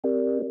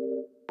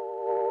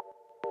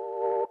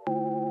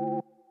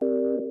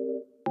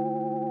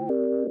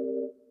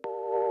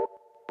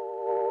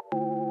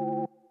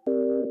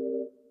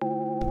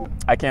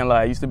I can't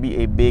lie, I used to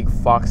be a big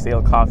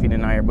foxtail coffee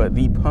denier, but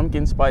the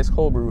pumpkin spice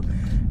cold brew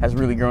has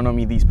really grown on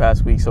me these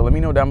past weeks. So let me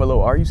know down below,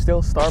 are you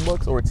still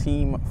Starbucks or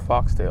team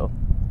foxtail?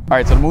 All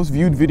right, so the most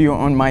viewed video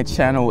on my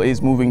channel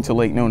is moving to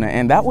Lake Nona,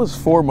 and that was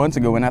 4 months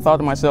ago, and I thought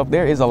to myself,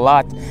 there is a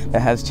lot that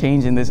has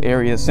changed in this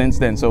area since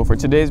then. So for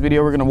today's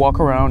video, we're gonna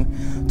walk around,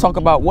 talk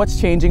about what's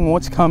changing,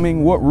 what's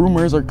coming, what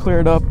rumors are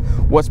cleared up,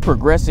 what's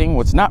progressing,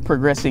 what's not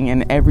progressing,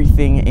 and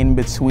everything in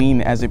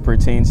between as it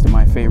pertains to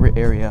my favorite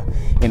area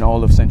in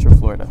all of Central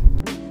Florida.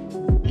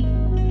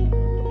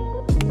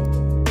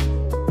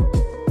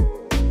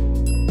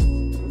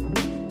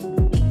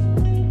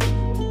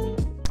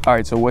 All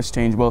right, so what's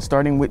changed? Well,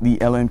 starting with the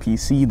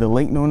LNPC, the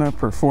Lake Nona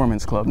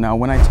Performance Club. Now,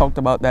 when I talked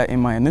about that in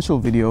my initial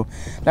video,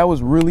 that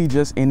was really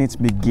just in its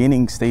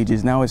beginning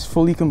stages. Now it's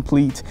fully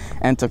complete,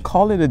 and to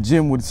call it a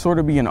gym would sort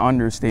of be an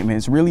understatement.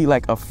 It's really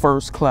like a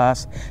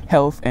first-class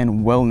health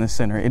and wellness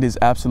center. It is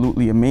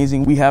absolutely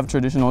amazing. We have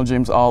traditional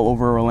gyms all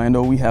over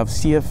Orlando. We have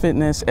CF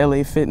Fitness,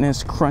 LA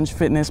Fitness, Crunch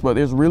Fitness, but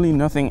there's really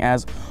nothing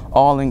as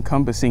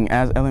all-encompassing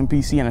as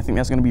LNPC, and I think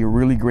that's gonna be a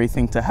really great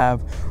thing to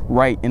have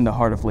right in the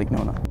heart of Lake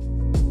Nona.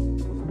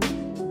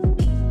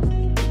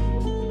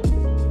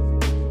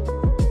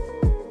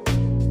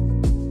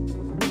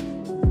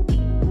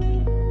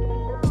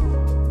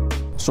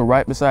 So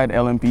right beside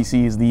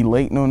LNPC is the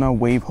Lake Nona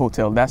Wave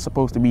Hotel. That's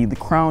supposed to be the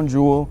crown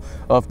jewel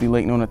of the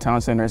Lake Nona Town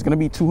Center. It's going to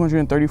be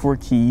 234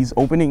 keys,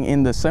 opening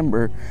in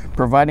December,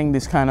 providing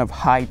this kind of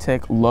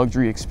high-tech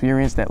luxury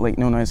experience that Lake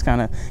Nona is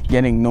kind of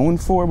getting known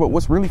for. But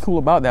what's really cool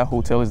about that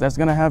hotel is that's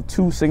going to have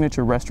 2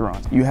 signature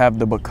restaurants. You have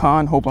the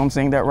Bacan, hope I'm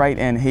saying that right,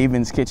 and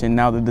Haven's Kitchen.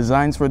 Now the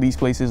designs for these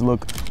places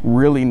look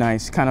really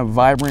nice, kind of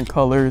vibrant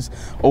colors,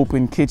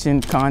 open kitchen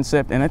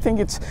concept, and I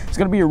think it's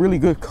going to be a really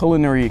good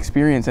culinary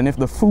experience. And if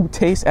the food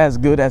tastes as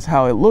good as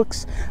how it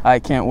looks, I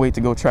can't wait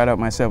to go try it out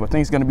myself. I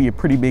think it's going to be a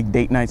pretty big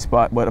date night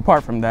spot. But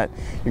apart from that,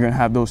 you're going to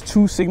have those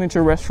 2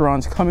 signature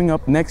restaurants coming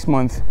up next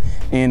month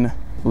in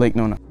Lake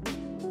Nona.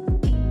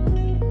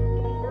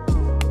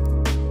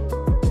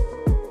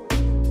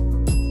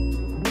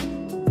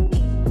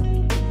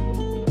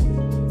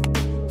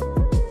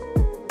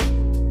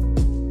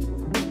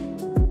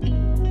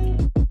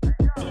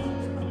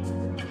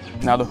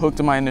 Now, the hook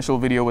to my initial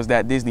video was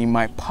that Disney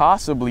might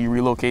possibly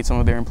relocate some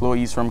of their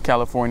employees from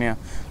California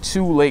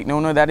to Lake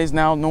Nona. That is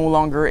now no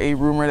longer a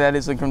rumor. That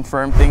is a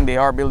confirmed thing. They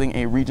are building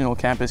a regional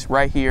campus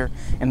right here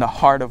in the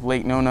heart of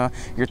Lake Nona.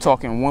 You're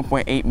talking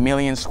 1.8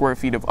 million square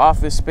feet of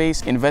office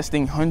space,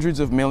 investing hundreds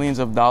of millions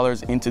of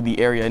dollars into the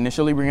area.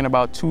 Initially bringing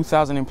about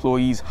 2,000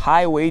 employees,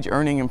 high wage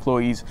earning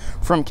employees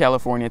from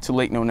California to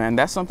Lake Nona. And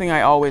that's something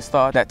I always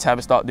thought that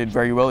Tavistock did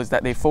very well, is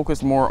that they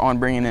focused more on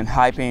bringing in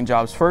high paying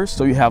jobs first.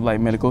 So you have like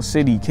Medical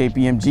City,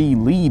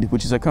 KPMG, Lead,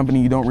 which is a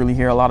company you don't really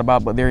hear a lot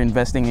about, but they're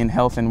investing in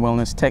health and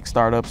wellness tech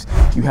startups.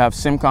 You have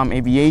Simcom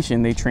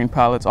Aviation. They train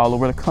pilots all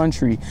over the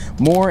country.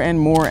 More and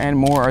more and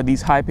more are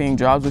these high-paying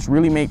jobs, which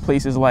really make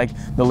places like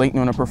the Lake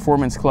Nona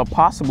Performance Club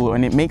possible.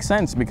 And it makes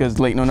sense because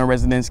Lake Nona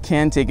residents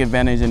can take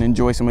advantage and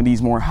enjoy some of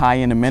these more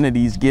high-end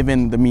amenities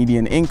given the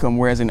median income,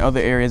 whereas in other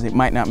areas it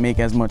might not make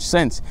as much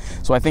sense.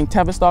 So I think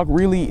Tavistock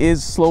really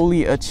is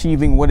slowly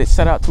achieving what it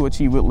set out to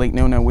achieve with Lake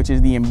Nona, which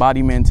is the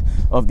embodiment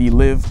of the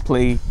live,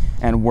 play,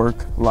 and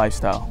work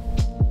lifestyle.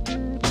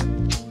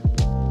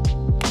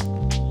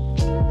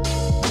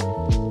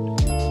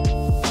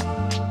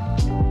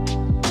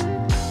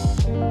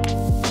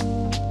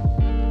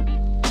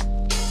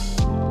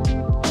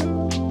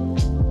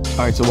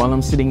 All right, so while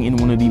I'm sitting in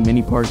one of the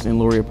mini parks in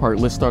Laureate Park,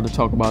 let's start to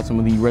talk about some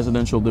of the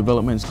residential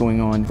developments going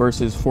on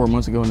versus 4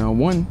 months ago. Now,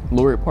 1,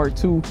 Laureate Park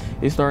 2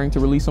 is starting to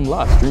release some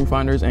lots.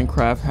 Dreamfinders and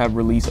Craft have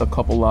released a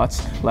couple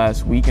lots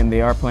last week, and they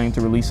are planning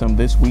to release some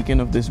this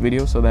weekend of this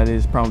video. So that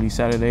is probably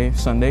Saturday,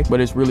 Sunday, but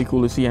it's really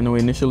cool to see. I know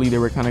initially they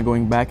were kind of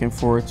going back and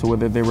forth to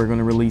whether they were going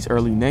to release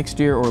early next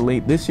year or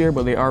late this year,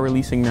 but they are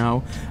releasing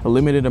now a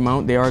limited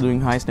amount. They are doing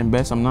highest and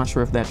best. I'm not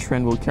sure if that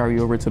trend will carry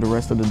over to the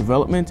rest of the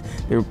development.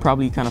 They will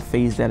probably kind of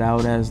phase that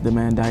out as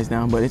demand dies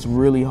down, but it's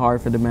really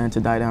hard for demand to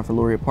die down for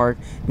Laureate Park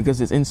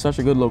because it's in such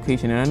a good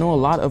location. And I know a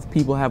lot of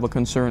people have a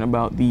concern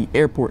about the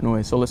airport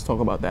noise, so let's talk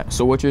about that.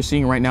 So what you're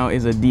seeing right now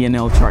is a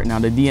DNL chart. Now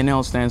the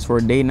DNL stands for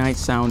day-night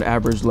sound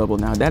average level.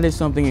 Now that is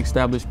something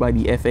established by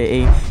the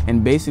FAA,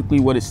 and basically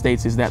what it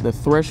states is that the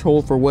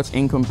threshold for what's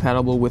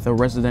incompatible with a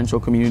residential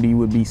community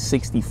would be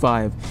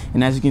 65.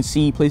 And as you can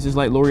see, places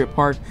like Laureate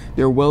Park,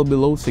 they're well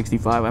below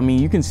 65. I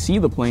mean, you can see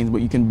the planes,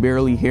 but you can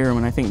barely hear them,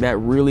 and I think that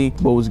really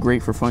bodes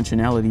great for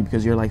functionality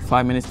because you're like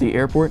 5 minutes to the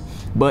airport,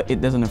 but it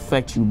doesn't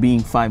affect you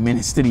being 5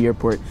 minutes to the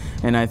airport.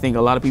 And I think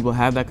a lot of people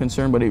have that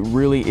concern, but it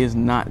really is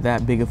not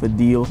that big of a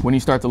deal when you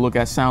start to look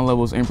at sound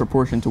levels in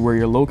proportion to where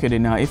you're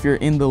located. Now, if you're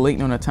in the Lake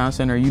Nona Town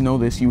Center, you know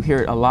this, you hear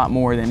it a lot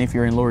more than if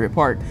you're in Laureate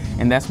Park,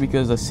 and that's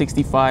because a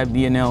 65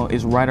 DNL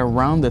is right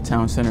around the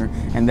town center,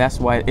 and that's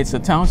why it's a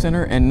town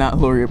center and not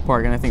Laureate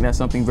Park. And I think that's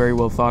something very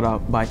well thought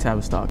out by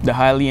Tavistock. The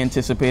highly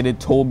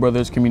anticipated Toll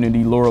Brothers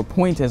community, Laurel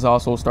Point, has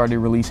also started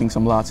releasing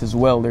some lots as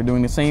well. They're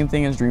doing the same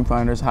thing as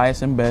Dreamfinders, offers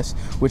highest and best,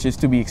 which is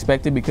to be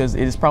expected because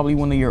it is probably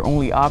one of your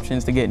only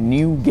options to get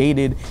new,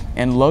 gated,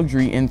 and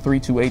luxury in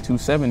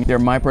 32827. They're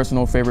my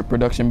personal favorite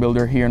production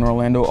builder here in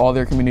Orlando. All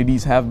their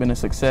communities have been a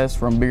success,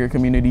 from bigger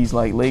communities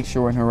like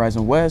Lakeshore and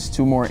Horizon West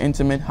to more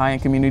intimate,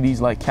 high-end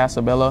communities like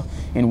Casabella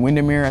and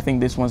Windermere. I think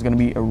this one's going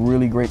to be a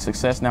really great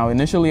success. Now,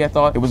 initially I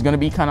thought it was going to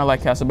be kind of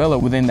like Casabella,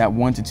 within that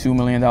 $1 to $2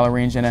 million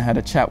range, and I had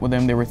a chat with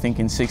them. They were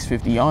thinking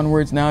 650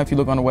 onwards. Now, if you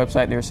look on the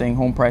website, they're saying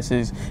home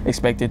prices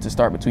expected to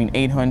start between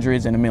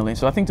 800s and $1 million.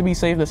 So I think to be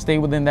safe, let's stay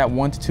within that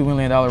 $1 to $2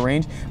 million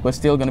range, but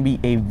still going to be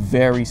a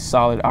very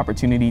solid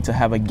opportunity to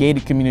have a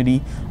gated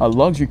community, a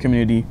luxury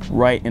community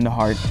right in the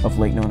heart of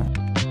Lake Nona.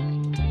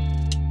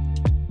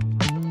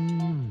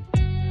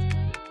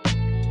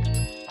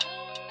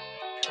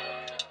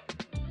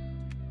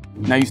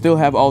 Now, you still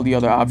have all the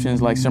other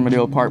options like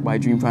Romariog Park by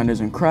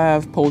Dreamfinders and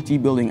Craft,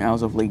 Pulte Building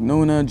Isles of Lake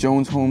Nona,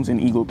 Jones Homes in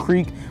Eagle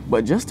Creek.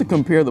 But just to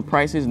compare the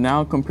prices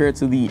now compared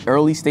to the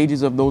early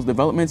stages of those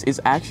developments is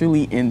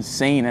actually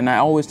insane. And I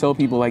always tell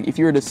people, like, if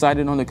you're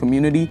decided on the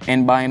community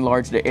and by and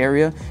large the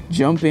area,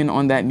 jump in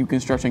on that new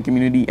construction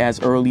community as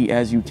early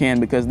as you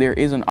can, because there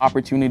is an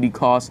opportunity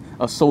cost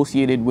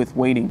associated with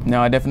waiting.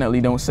 Now, I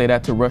definitely don't say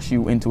that to rush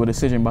you into a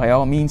decision. By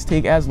all means,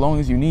 take as long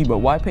as you need, but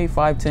why pay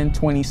 $5, $10,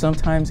 $20,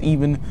 sometimes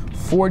even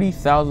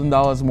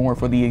 $40,000 more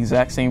for the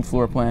exact same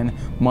floor plan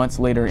months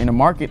later in a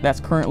market that's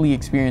currently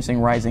experiencing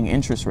rising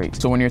interest rates?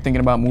 So when you're thinking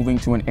about moving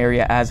to an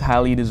area as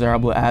highly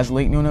desirable as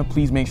Lake Nona,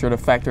 please make sure to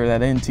factor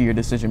that into your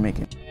decision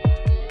making.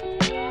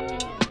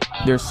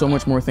 There's so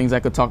much more things I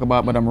could talk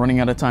about, but I'm running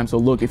out of time. So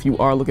look, if you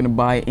are looking to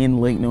buy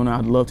in Lake Nona,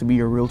 I'd love to be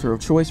your realtor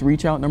of choice.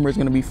 Reach out. Number is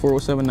going to be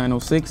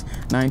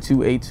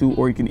 407-906-9282,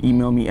 or you can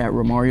email me at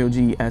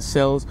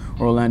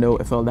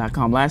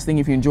romariog@sales@orlandofl.com. Last thing,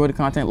 if you enjoyed the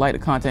content, like the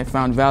content,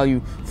 found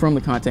value from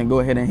the content, go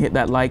ahead and hit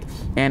that like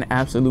and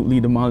absolutely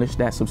demolish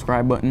that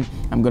subscribe button.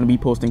 I'm going to be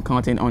posting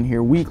content on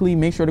here weekly.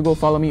 Make sure to go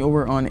follow me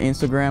over on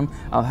Instagram.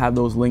 I'll have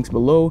those links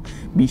below.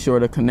 Be sure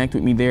to connect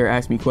with me there.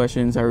 Ask me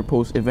questions. I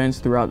repost events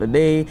throughout the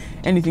day.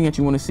 Anything that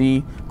you want to see,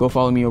 go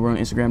follow me over on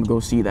Instagram to go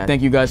see that.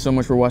 Thank you guys so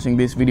much for watching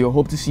this video.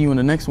 Hope to see you in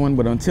the next one,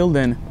 but until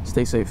then,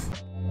 stay safe.